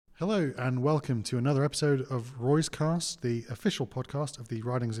Hello and welcome to another episode of Roy's Cast, the official podcast of the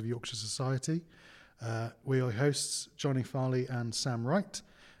Writings of Yorkshire Society. We're your hosts, Johnny Farley and Sam Wright,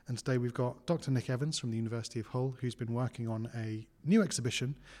 and today we've got Dr. Nick Evans from the University of Hull, who's been working on a new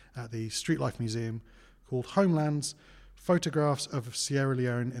exhibition at the Street Life Museum called Homelands, Photographs of Sierra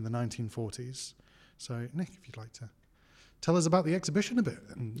Leone in the 1940s. So, Nick, if you'd like to tell us about the exhibition a bit.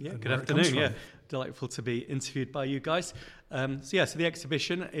 Good afternoon. Delightful to be interviewed by you guys. So the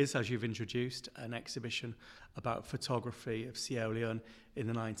exhibition is, as you've introduced, an exhibition about photography of Sierra Leone in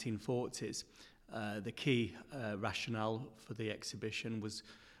the 1940s. The key rationale for the exhibition was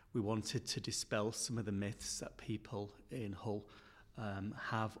we wanted to dispel some of the myths that people in Hull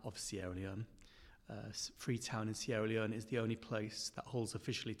have of Sierra Leone. Freetown in Sierra Leone is the only place that Hull's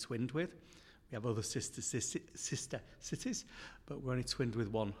officially twinned with. We have other sister cities, but we're only twinned with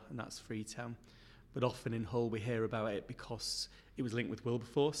one, and that's Freetown. But often in Hull we hear about it because it was linked with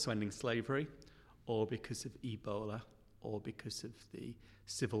Wilberforce, so ending slavery, or because of Ebola, or because of the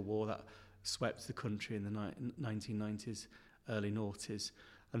civil war that swept the country in the 1990s, early noughties.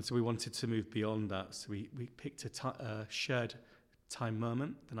 And so we wanted to move beyond that, so we picked a shared time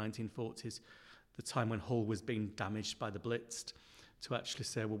moment, the 1940s, the time when Hull was being damaged by the Blitz, to actually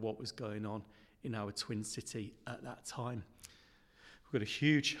say, well, what was going on in our twin city at that time. We've got a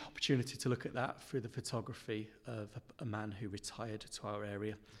huge opportunity to look at that through the photography of a man who retired to our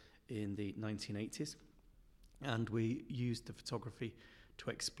area in the 1980s. And we used the photography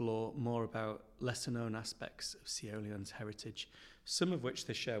to explore more about lesser-known aspects of Sierra Leone's heritage, some of which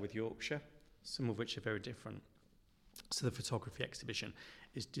they share with Yorkshire, some of which are very different. So the photography exhibition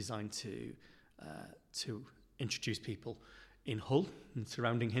is designed to introduce people in Hull and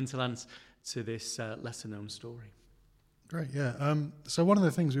surrounding hinterlands to this lesser-known story. Great, yeah. So one of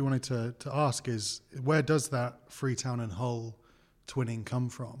the things we wanted to ask is, where does that Freetown and Hull twinning come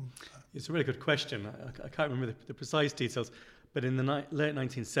from? It's a really good question. I can't remember the precise details, but in the late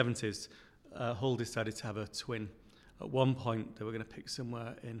 1970s, Hull decided to have a twin. At one point, they were going to pick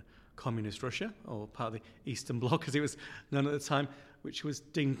somewhere in communist Russia, or part of the Eastern Bloc, as it was known at the time, which was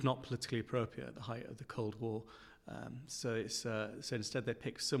deemed not politically appropriate at the height of the Cold War. So instead they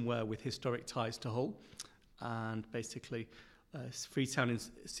picked somewhere with historic ties to Hull, and basically Freetown in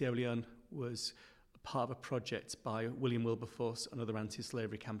Sierra Leone was part of a project by William Wilberforce and other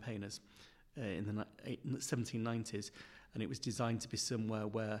anti-slavery campaigners in the 1790s, and it was designed to be somewhere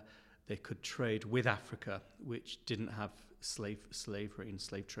where they could trade with Africa, which didn't have slavery and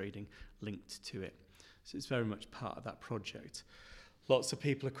slave trading linked to it. So it's very much part of that project. Lots of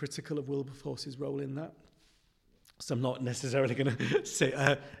people are critical of Wilberforce's role in that. So I'm not necessarily going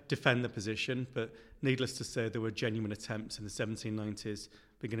to defend the position, but needless to say, there were genuine attempts in the 1790s,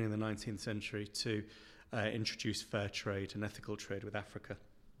 beginning of the 19th century, to introduce fair trade and ethical trade with Africa.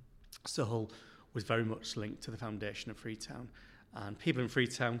 So Hull was very much linked to the foundation of Freetown. And people in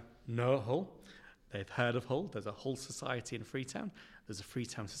Freetown know Hull. They've heard of Hull. There's a Hull Society in Freetown. There's a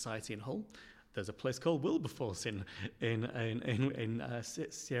Freetown Society in Hull. There's a place called Wilberforce in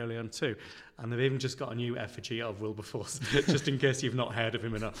Sierra Leone too, and they've even just got a new effigy of Wilberforce, just in case you've not heard of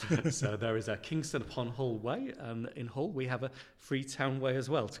him enough. So there is a Kingston upon Hull Way, and in Hull we have a Freetown Way as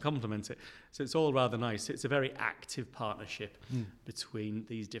well to complement it. So it's all rather nice. It's a very active partnership between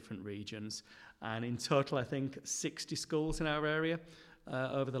these different regions, and in total I think 60 schools in our area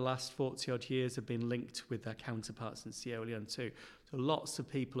over the last 40-odd years have been linked with their counterparts in Sierra Leone too. So lots of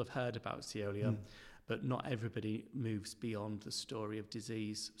people have heard about Sierra Leone, but not everybody moves beyond the story of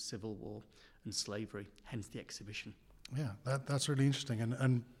disease, civil war and slavery, hence the exhibition. Yeah, that's really interesting.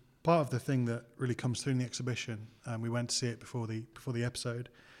 And part of the thing that really comes through in the exhibition, we went to see it before the episode,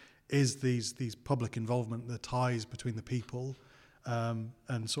 is these public involvement, the ties between the people, and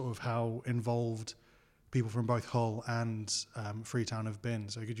sort of how involved people from both Hull and Freetown have been.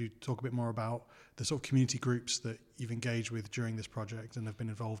 So could you talk a bit more about the sort of community groups that you've engaged with during this project and have been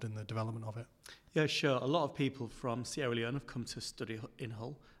involved in the development of it? Yeah, sure. A lot of people from Sierra Leone have come to study in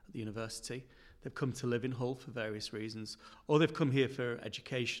Hull at the university. They've come to live in Hull for various reasons, or they've come here for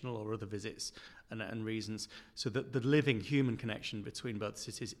educational or other visits and reasons. So that the living human connection between both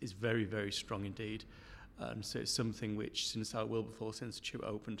cities is very, very strong indeed. So it's something which, since our Wilberforce Institute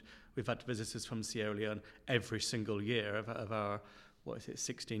opened, we've had visitors from Sierra Leone every single year of our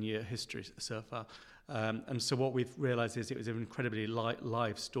 16-year history so far. And so what we've realised is it was an incredibly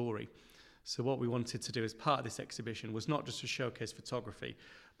live story. So what we wanted to do as part of this exhibition was not just to showcase photography,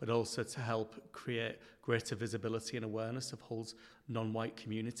 but also to help create greater visibility and awareness of Hull's non-white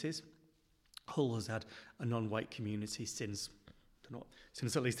communities. Hull has had a non-white community since the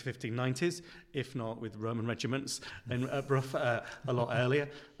since at least the 1590s, if not with Roman regiments in Bruff a lot earlier.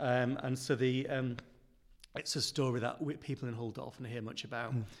 And so it's a story that people in Hull don't often hear much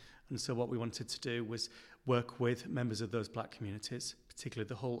about. And so what we wanted to do was work with members of those black communities, particularly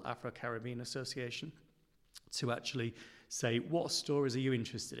the Hull Afro-Caribbean Association, to actually say, what stories are you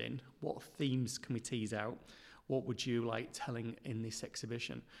interested in? What themes can we tease out? What would you like telling in this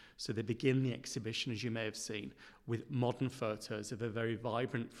exhibition? So they begin the exhibition, as you may have seen, with modern photos of a very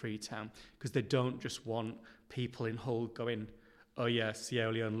vibrant Freetown, because they don't just want people in Hull going, oh yeah,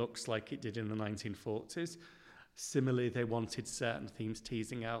 Sierra Leone looks like it did in the 1940s. Similarly, they wanted certain themes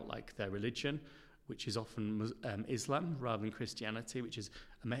teasing out, like their religion, which is often Islam rather than Christianity, which is,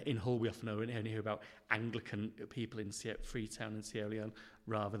 in Hull we often only hear about Anglican people in Freetown and Sierra Leone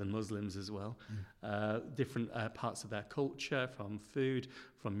rather than Muslims as well. Different parts of their culture, from food,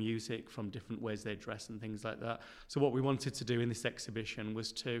 from music, from different ways they dress and things like that. So what we wanted to do in this exhibition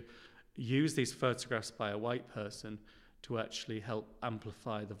was to use these photographs by a white person to actually help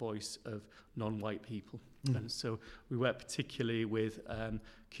amplify the voice of non-white people. And so we work particularly with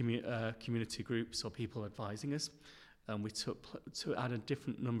community groups or people advising us. And we had a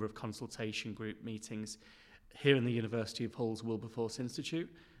different number of consultation group meetings here in the University of Hull's Wilberforce Institute,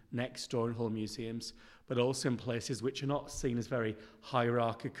 next door in Hull Museums, but also in places which are not seen as very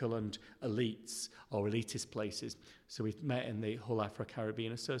hierarchical and elites or elitist places. So we've met in the Hull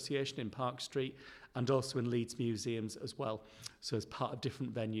Afro-Caribbean Association in Park Street, and also in Leeds Museums as well. So as part of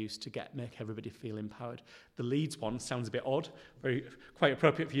different venues to make everybody feel empowered. The Leeds one sounds a bit odd, quite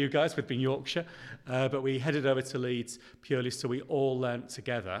appropriate for you guys with being Yorkshire, but we headed over to Leeds purely so we all learnt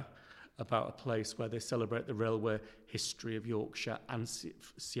together about a place where they celebrate the railway history of Yorkshire and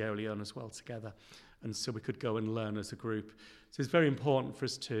Sierra Leone as well together. And so we could go and learn as a group. So it's very important for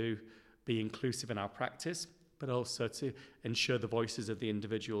us to be inclusive in our practice, but also to ensure the voices of the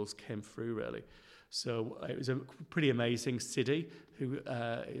individuals came through, really. So it was a pretty amazing. Siddy, who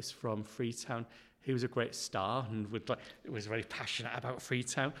is from Freetown, he was a great star and was very passionate about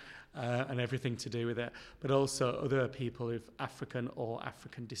Freetown and everything to do with it. But also other people of African or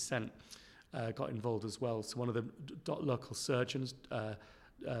African descent got involved as well. So one of the local surgeons,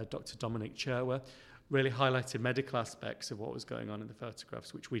 Dr. Dominic Cherwa, really highlighted medical aspects of what was going on in the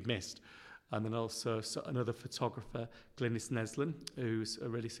photographs, which we'd missed. And then also another photographer, Glynis Neslin, who's a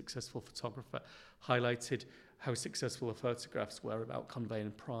really successful photographer, highlighted how successful the photographs were about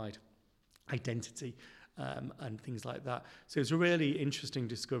conveying pride, identity, and things like that. So it was a really interesting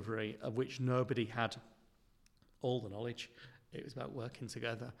discovery of which nobody had all the knowledge. It was about working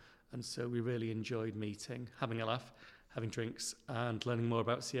together. And so we really enjoyed meeting, having a laugh, having drinks, and learning more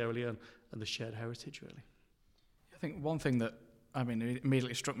about Sierra Leone and the shared heritage, really. I think one thing that it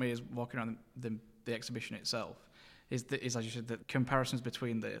immediately struck me as walking around the exhibition itself is, as you said, the comparisons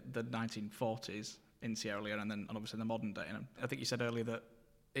between the 1940s in Sierra Leone and then obviously the modern day. And I think you said earlier that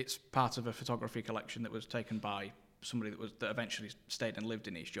it's part of a photography collection that was taken by somebody that eventually stayed and lived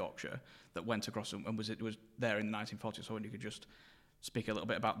in East Yorkshire, that went across and was there in the 1940s. So when you could just speak a little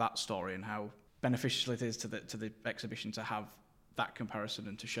bit about that story and how beneficial it is to the exhibition to have that comparison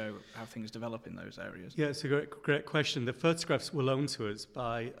and to show how things develop in those areas. Yeah, it's a great question. The photographs were loaned to us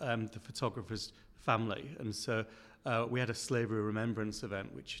by the photographer's family, and so we had a slavery remembrance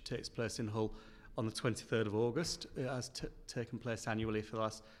event which takes place in Hull on the 23rd of August. It has taken place annually for the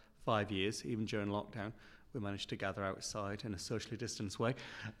last 5 years, even during lockdown. We managed to gather outside in a socially distanced way,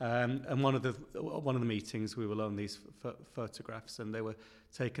 and one of the meetings we were loaned these photographs, and they were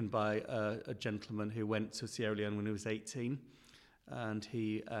taken by a gentleman who went to Sierra Leone when he was 18. And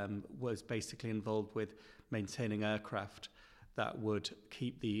he was basically involved with maintaining aircraft that would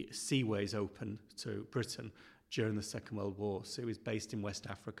keep the seaways open to Britain during the Second World War. So he was based in West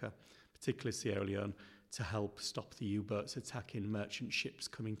Africa, particularly Sierra Leone, to help stop the U-boats attacking merchant ships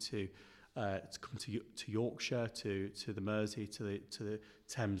coming to Yorkshire, to the Mersey, to the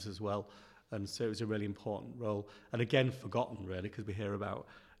Thames as well. And so it was a really important role, and again forgotten really, because we hear about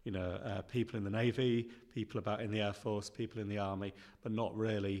people in the Navy, people in the Air Force, people in the Army, but not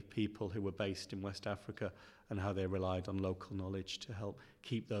really people who were based in West Africa and how they relied on local knowledge to help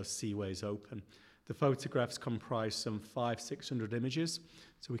keep those seaways open. The photographs comprise some 500-600 images,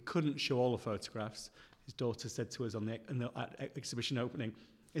 so we couldn't show all the photographs. His daughter said to us at exhibition opening,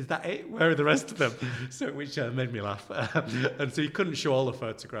 "Is that it? Where are the rest of them?" Which made me laugh. And so you couldn't show all the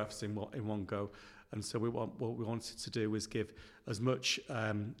photographs in one go. And so what we wanted to do was give as much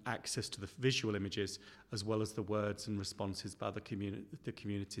access to the visual images as well as the words and responses by the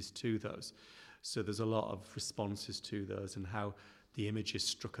communities to those. So there's a lot of responses to those and how the images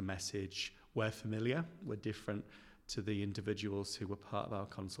struck a message. We're familiar, we're different to the individuals who were part of our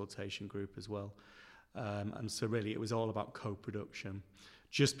consultation group as well. And so really it was all about co-production.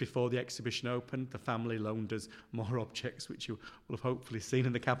 Just before the exhibition opened, the family loaned us more objects, which you will have hopefully seen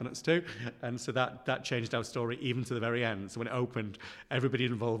in the cabinets too. And so that changed our story even to the very end. So when it opened, everybody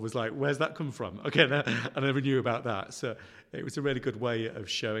involved was like, where's that come from? Okay, I never knew about that. So it was a really good way of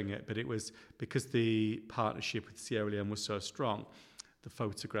showing it. But it was because the partnership with Sierra Leone was so strong, the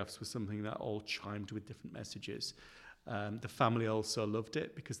photographs were something that all chimed with different messages. The family also loved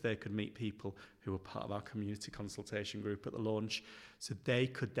it because they could meet people who were part of our community consultation group at the launch, so they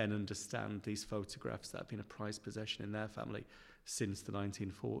could then understand these photographs that have been a prized possession in their family since the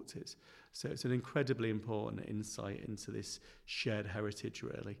 1940s. So it's an incredibly important insight into this shared heritage,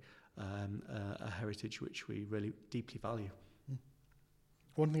 really, a heritage which we really deeply value.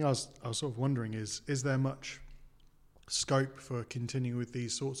 One thing I was sort of wondering is there much scope for continuing with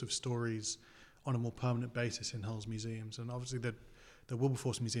these sorts of stories on a more permanent basis in Hull's museums? And obviously the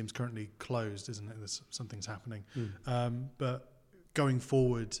Wilberforce Museum is currently closed, isn't it? Something's happening. But going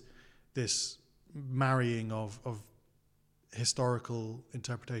forward, this marrying of historical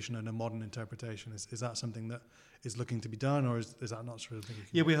interpretation and a modern interpretation, is that something that is looking to be done, or is that not sort of thing?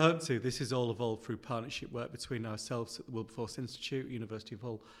 Yeah, we hope to. This has all evolved through partnership work between ourselves at the Wilberforce Institute, University of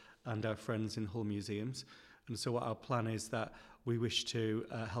Hull, and our friends in Hull Museums. And so what our plan is that we wish to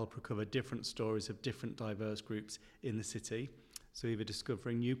help recover different stories of different diverse groups in the city. So either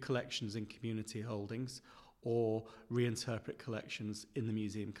discovering new collections in community holdings or reinterpret collections in the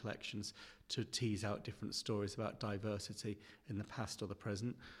museum collections to tease out different stories about diversity in the past or the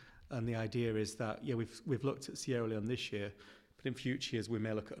present. And the idea is that, we've looked at Sierra Leone this year, but in future years we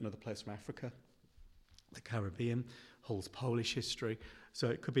may look at another place from Africa, the Caribbean, Hull's Polish history. So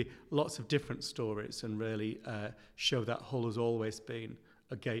it could be lots of different stories and really show that Hull has always been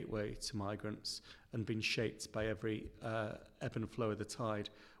a gateway to migrants and been shaped by every ebb and flow of the tide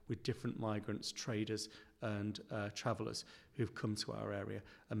with different migrants, traders and travellers who've come to our area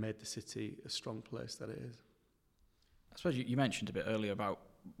and made the city a strong place that it is. I suppose you mentioned a bit earlier about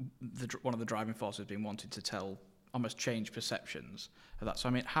one of the driving forces being wanting to almost change perceptions of that. So,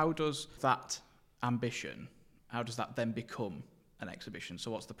 I mean, how does that ambition, how does that then become an exhibition?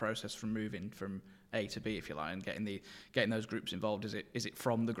 So what's the process from moving from A to B, if you like, and getting those groups involved? Is it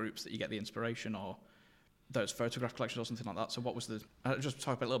from the groups that you get the inspiration, or those photograph collections or something like that? So what was just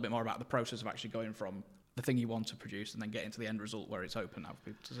talk a little bit more about the process of actually going from the thing you want to produce and then getting to the end result where it's open now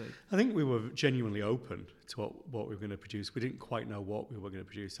for people to see. I think we were genuinely open to what we were going to produce. We didn't quite know what we were going to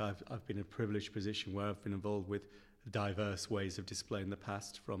produce. I've been in a privileged position where I've been involved with diverse ways of displaying the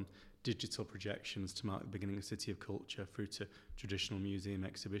past, from digital projections to mark the beginning of City of Culture through to traditional museum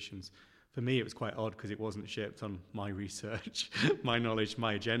exhibitions. For me, it was quite odd because it wasn't shaped on my research, my knowledge,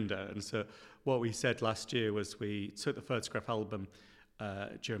 my agenda. And so what we said last year was we took the photograph album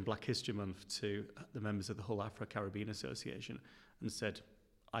during Black History Month to the members of the Hull Afro-Caribbean Association and said,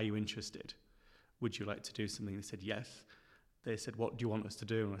 are you interested? Would you like to do something? They said, yes. They said, what do you want us to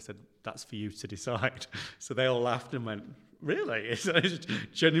do? And I said, that's for you to decide. So they all laughed and went, really? It's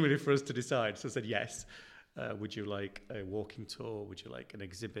genuinely for us to decide. So I said, yes. Would you like a walking tour? Would you like an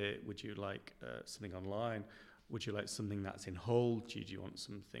exhibit? Would you like something online? Would you like something that's in Hull? Do you want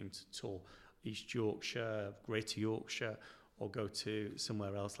something to tour East Yorkshire, Greater Yorkshire, or go to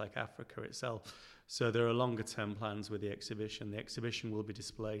somewhere else like Africa itself? So there are longer term plans with the exhibition. The exhibition will be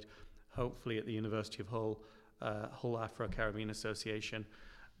displayed hopefully at the University of Hull, Hull Afro-Caribbean Association,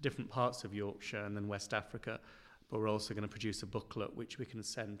 different parts of Yorkshire and then West Africa. But we're also going to produce a booklet which we can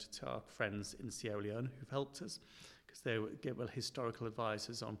send to our friends in Sierra Leone who've helped us, because they get historical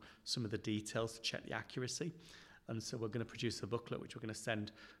advisors on some of the details to check the accuracy. And so we're going to produce a booklet which we're going to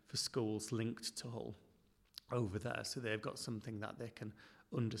send for schools linked to Hull over there, so they've got something that they can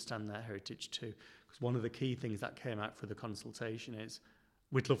understand their heritage too. Because one of the key things that came out for the consultation is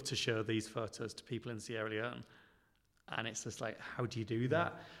we'd love to show these photos to people in Sierra Leone. And it's just like, how do you do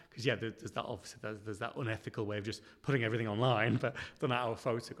that? Because there's that obviously there's that unethical way of just putting everything online, but they're not our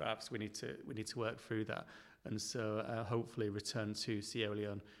photographs. We need to work through that, and so hopefully return to Sierra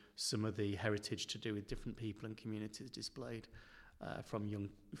Leone some of the heritage to do with different people and communities displayed, from young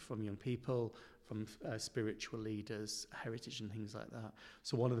people, from spiritual leaders, heritage and things like that.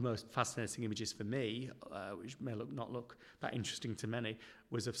 So one of the most fascinating images for me, which may not look that interesting to many,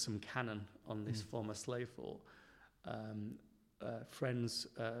 was of some cannon on this former slave fort. Friends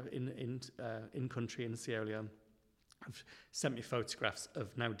in country in Sierra Leone have sent me photographs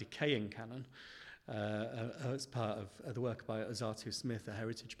of now decaying cannon as part of the work by Azatu Smith, a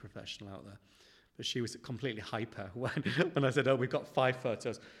heritage professional out there. But she was completely hyper when I said, we've got 5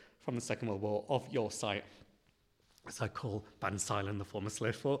 photos from the Second World War of your site. as I call Bansilon, the former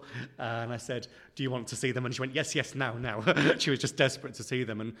slave fort. And I said, do you want to see them? And she went, yes, now. She was just desperate to see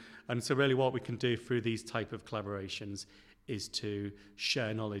them. And so really what we can do through these type of collaborations is to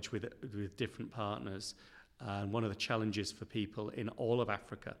share knowledge with different partners. And one of the challenges for people in all of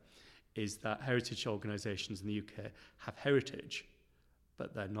Africa is that heritage organisations in the UK have heritage,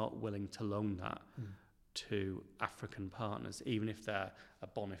 but they're not willing to loan that to African partners, even if they're a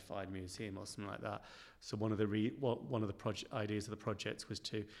bona fide museum or something like that. So one of the ideas of the project was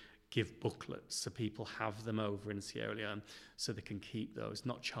to give booklets so people have them over in Sierra Leone so they can keep those,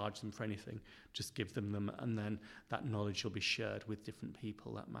 not charge them for anything, just give them, and then that knowledge will be shared with different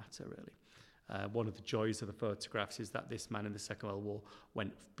people that matter, really. One of the joys of the photographs is that this man in the Second World War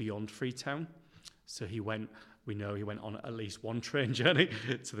went beyond Freetown. So he went on at least one train journey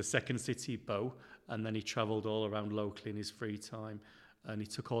to the second city, Bow, and then he travelled all around locally in his free time. And he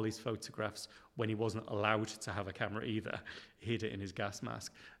took all these photographs when he wasn't allowed to have a camera either. He hid it in his gas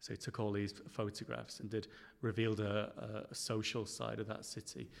mask. So he took all these photographs and revealed a social side of that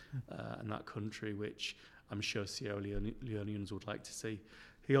city and that country, which I'm sure Sierra Leoneans would like to see.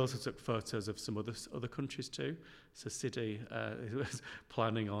 He also took photos of some other countries too. So Sidi was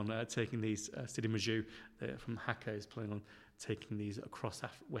planning on taking these, Sidi Maju from Haka is planning on taking these across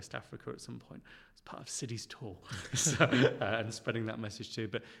West Africa at some point as part of Sidi's tour and spreading that message too.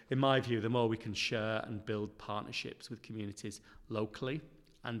 But in my view, the more we can share and build partnerships with communities locally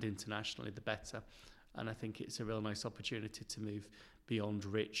and internationally, the better. And I think it's a real nice opportunity to move beyond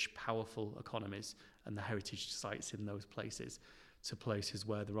rich, powerful economies and the heritage sites in those places to places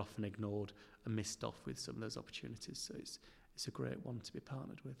where they're often ignored and missed off with some of those opportunities. So it's a great one to be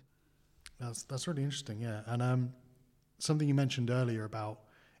partnered with. That's really interesting, yeah. And something you mentioned earlier about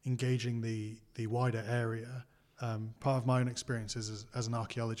engaging the wider area. Part of my own experience is as an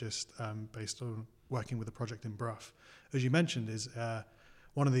archaeologist based on working with a project in Brough, as you mentioned, is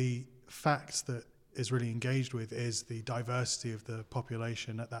one of the facts that is really engaged with is the diversity of the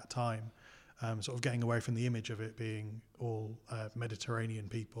population at that time. Sort of getting away from the image of it being all Mediterranean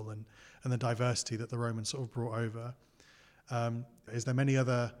people and the diversity that the Romans sort of brought over. Is there many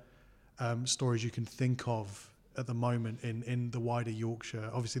other stories you can think of at the moment in the wider Yorkshire?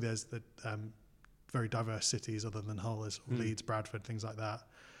 Obviously, there's the very diverse cities other than Hull, there's Leeds, Bradford, things like that.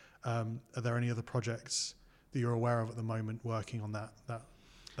 Are there any other projects that you're aware of at the moment working on that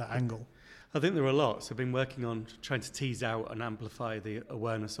angle? I think there are lots. I've been working on trying to tease out and amplify the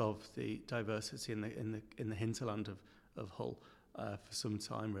awareness of the diversity in the hinterland of Hull for some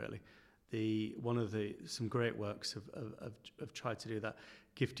time, really. Some great works have tried to do that.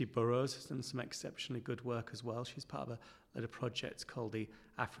 Gifty Burrows has done some exceptionally good work as well. She's part of a project called the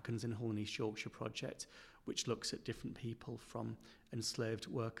Africans in Hull and East Yorkshire Project, which looks at different people from enslaved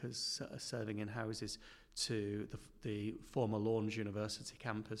workers serving in houses to the former Launge University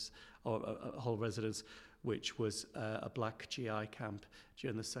campus or Hull residence, which was a black GI camp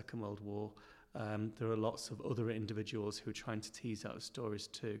during the Second World War. There are lots of other individuals who are trying to tease out stories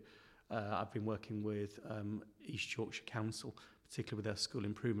too. I've been working with East Yorkshire Council, particularly with their school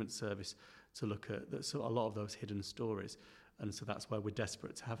improvement service, to look at a lot of those hidden stories. And so that's why we're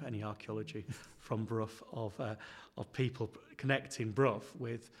desperate to have any archaeology from Brough of people connecting Brough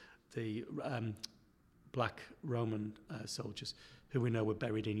with the black Roman soldiers who we know were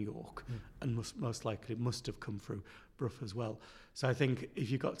buried in York and most likely must have come through Brough as well. So I think if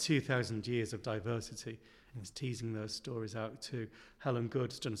you've got 2,000 years of diversity, it's teasing those stories out too. Helen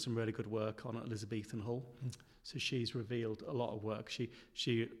Good's done some really good work on Elizabethan Hull. So she's revealed a lot of work.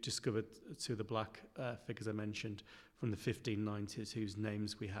 She discovered two of the black figures I mentioned from the 1590s, whose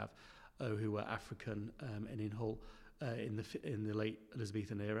names we have, who were African and in Hull in the late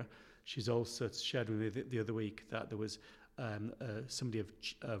Elizabethan era. She's also shared with me the other week that there was somebody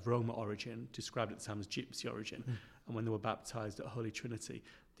of Roma origin, described at the time as Gypsy origin, and when they were baptised at Holy Trinity,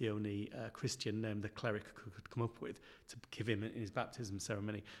 the only Christian name the cleric could come up with to give him in his baptism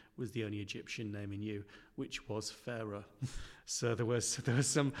ceremony was the only Egyptian name he knew, which was Pharaoh. So there was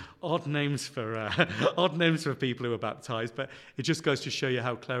some odd names for people who were baptised, but it just goes to show you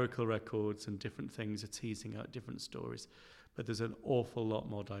how clerical records and different things are teasing out different stories. But there's an awful lot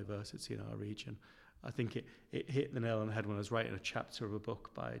more diversity in our region. I think it hit the nail on the head when I was writing a chapter of a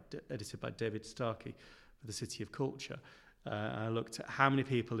book edited by David Starkey for the City of Culture. I looked at how many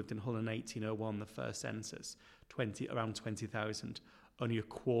people lived in Hull in 1801, the first census, around 20,000. Only a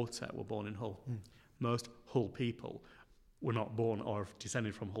quarter were born in Hull. Most Hull people were not born or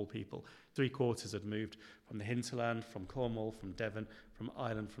descended from Hull people. 3/4 had moved from the hinterland, from Cornwall, from Devon, from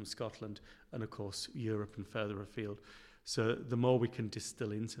Ireland, from Scotland, and of course Europe and further afield. So the more we can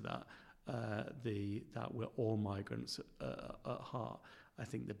distill into that that we're all migrants at heart, I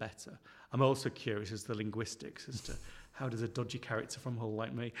think the better. I'm also curious as to the linguistics as to how does a dodgy character from Hull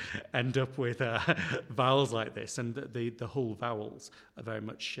like me end up with vowels like this, and the Hull vowels are very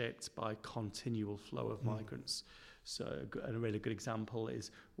much shaped by continual flow of migrants. So a really good example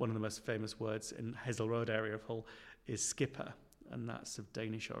is one of the most famous words in Hazel Road area of Hull is skipper, and that's of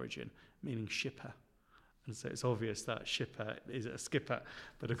Danish origin, meaning shipper. And so it's obvious that shipper is a skipper,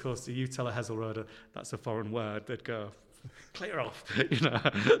 but of course, if you tell a Hazel Roader that's a foreign word, they'd go, clear off.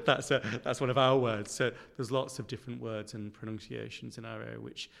 That's one of our words. So there's lots of different words and pronunciations in our area,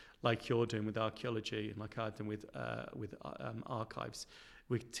 which, like you're doing with archaeology and like I've done with archives,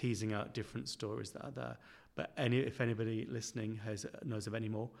 we're teasing out different stories that are there. But if anybody listening knows of any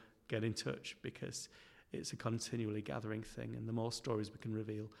more, get in touch, because it's a continually gathering thing, and the more stories we can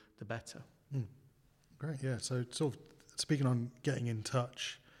reveal, the better. Great, yeah. So sort of speaking on getting in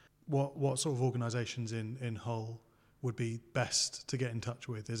touch, what sort of organisations in Hull would be best to get in touch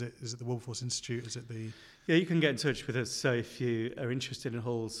with? Is it the Wilberforce Institute? Is it the... Yeah, you can get in touch with us. So if you are interested in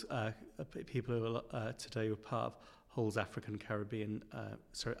Hull's, people who are today who are part of Hull's Afro-Caribbean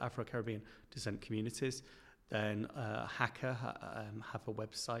descent communities, then Hacker have a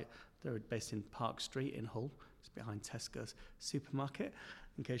website. They're based in Park Street in Hull. It's behind Tesco's supermarket,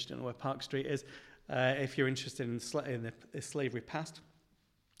 in case you don't know where Park Street is. If you're interested in the slavery past,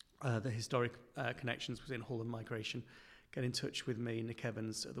 the historic connections between Hull and migration, get in touch with me, Nick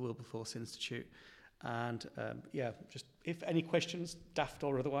Evans, at the Wilberforce Institute. And just if any questions, daft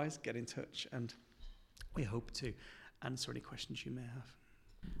or otherwise, get in touch, and we hope to answer any questions you may have.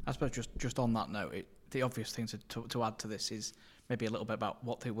 I suppose just on that note, the obvious thing to add to this is maybe a little bit about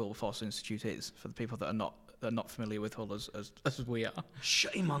what the Wilberforce Institute is for the people that are not familiar with Hull as we are.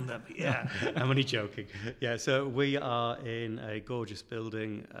 Shame on them. Yeah, I'm only joking. Yeah, so we are in a gorgeous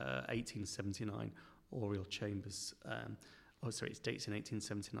building, 1879, Oriel Chambers. It dates in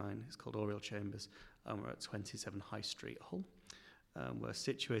 1879. It's called Oriel Chambers, and we're at 27 High Street, Hull. We're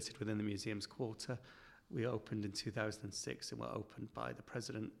situated within the museum's quarter. We opened in 2006 and were opened by the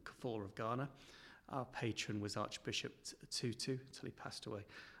President Kafur of Ghana. Our patron was Archbishop Tutu until he passed away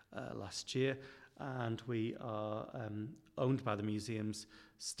last year. And we are owned by the museums,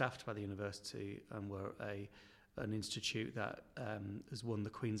 staffed by the university, and we're an institute that has won the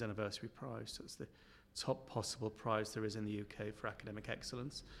Queen's Anniversary Prize. So it's the top possible prize there is in the UK for academic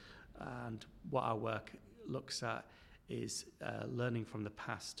excellence. And what our work looks at is learning from the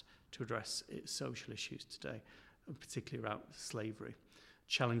past to address its social issues today, and particularly around slavery,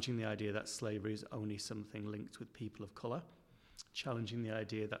 challenging the idea that slavery is only something linked with people of colour, challenging the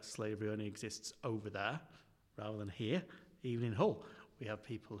idea that slavery only exists over there rather than here. Even in Hull, we have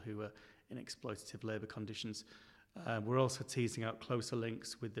people who are in exploitative labour conditions. We're also teasing out closer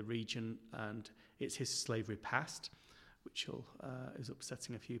links with the region and its slavery past, which is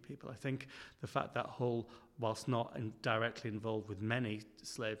upsetting a few people. I think the fact that Hull, whilst not directly involved with many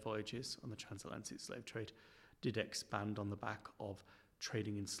slave voyages on the transatlantic slave trade, did expand on the back of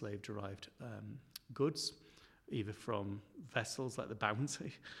trading in slave-derived goods, either from vessels like the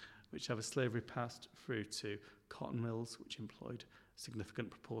Bounty, which have a slavery past, through to cotton mills, which employed a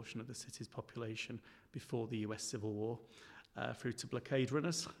significant proportion of the city's population before the US Civil War, through to blockade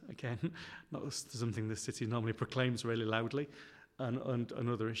runners, again, not something the city normally proclaims really loudly, and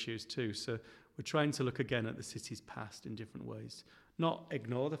other issues too. So we're trying to look again at the city's past in different ways. Not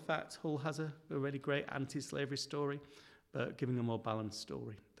ignore the fact Hull has a really great anti-slavery story, but giving a more balanced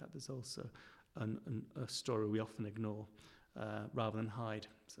story, that there's also a story we often ignore rather than hide.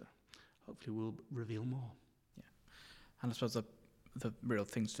 So hopefully we'll reveal more. Yeah, and I suppose the real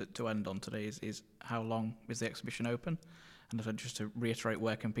things to end on today is how long is the exhibition open? And just to reiterate,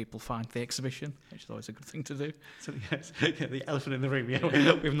 where can people find the exhibition, which is always a good thing to do. So yes, the elephant in the room.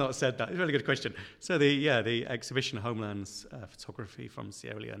 Yeah, we've not said that. It's a really good question. So the exhibition Homelands Photography from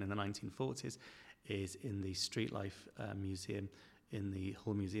Sierra Leone in the 1940s is in the Street Life Museum in the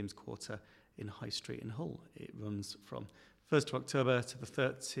Hull Museums Quarter in High Street in Hull. It runs from 1st of October to the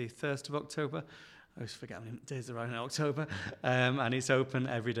 31st of October. I always forget how many days there are in October. And it's open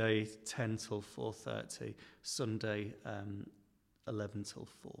every day, 10 till 4:30, Sunday, 11 till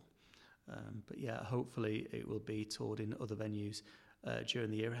 4. But yeah, hopefully it will be toured in other venues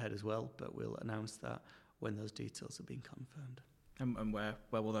during the year ahead as well, but we'll announce that when those details have been confirmed. And where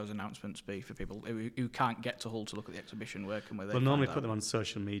will those announcements be for people who can't get to Hull to look at the exhibition? Where can they We'll normally put them on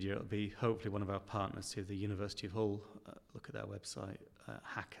social media. It'll be hopefully one of our partners to the University of Hull, look at their website,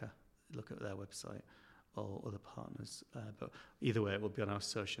 Hacker, look at their website, or other partners. But either way, it will be on our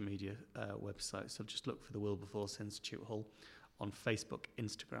social media website. So just look for the Wilberforce Institute Hull on Facebook,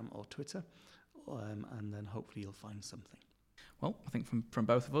 Instagram or Twitter, and then hopefully you'll find something. Well, I think from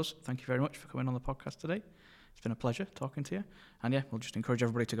both of us, thank you very much for coming on the podcast today. It's been a pleasure talking to you. And yeah, we'll just encourage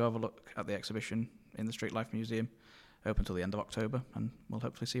everybody to go have a look at the exhibition in the Street Life Museum, open till the end of October, and we'll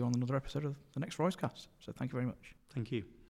hopefully see you on another episode of the next Roy's Cast. So thank you very much. Thank you.